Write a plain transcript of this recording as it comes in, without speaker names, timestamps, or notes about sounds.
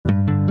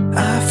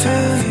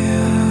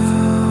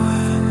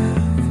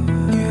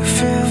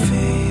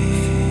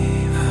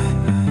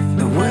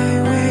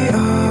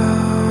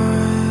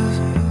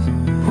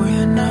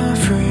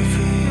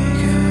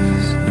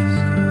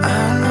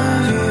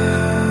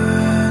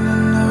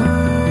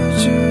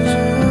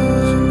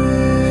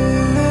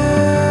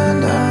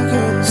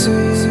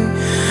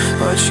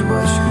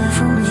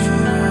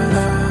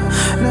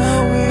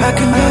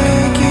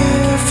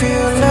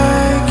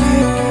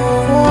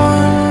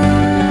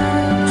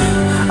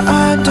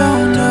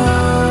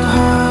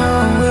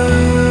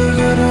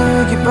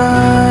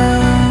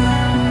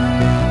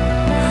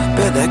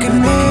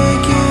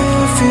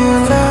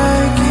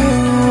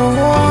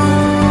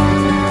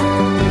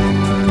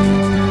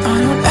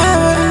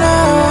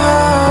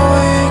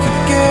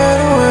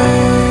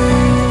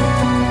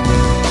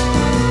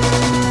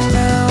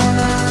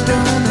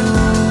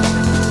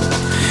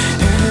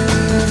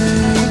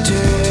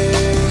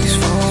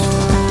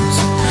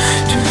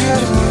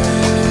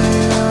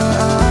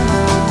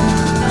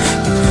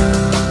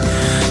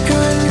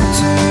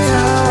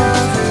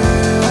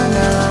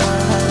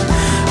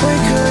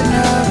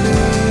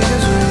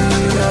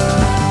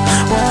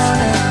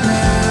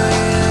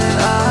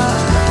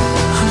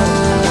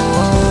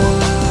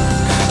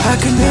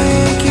can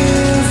make you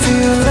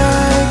feel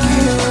like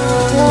you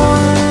were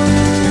one.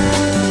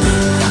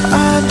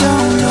 I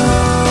don't know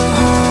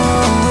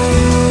how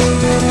we're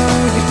gonna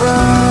get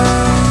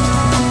by,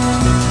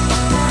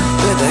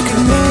 but I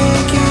can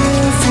make you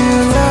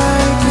feel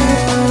like you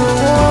were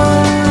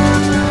one.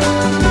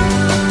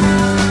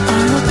 I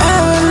don't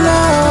ever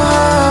know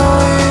how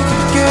we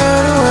could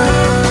get away.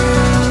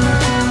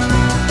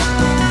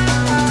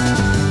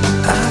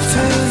 I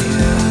feel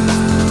you,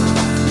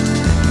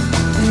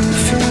 you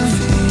feel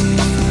me.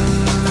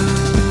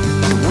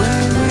 The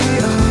way we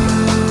are,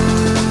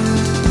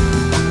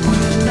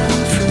 we're not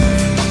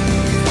free.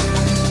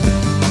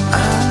 I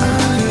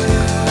love you,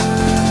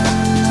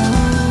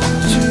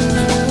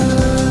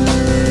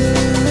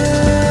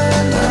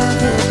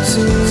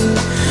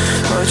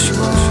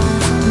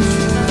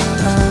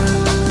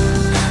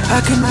 I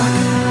can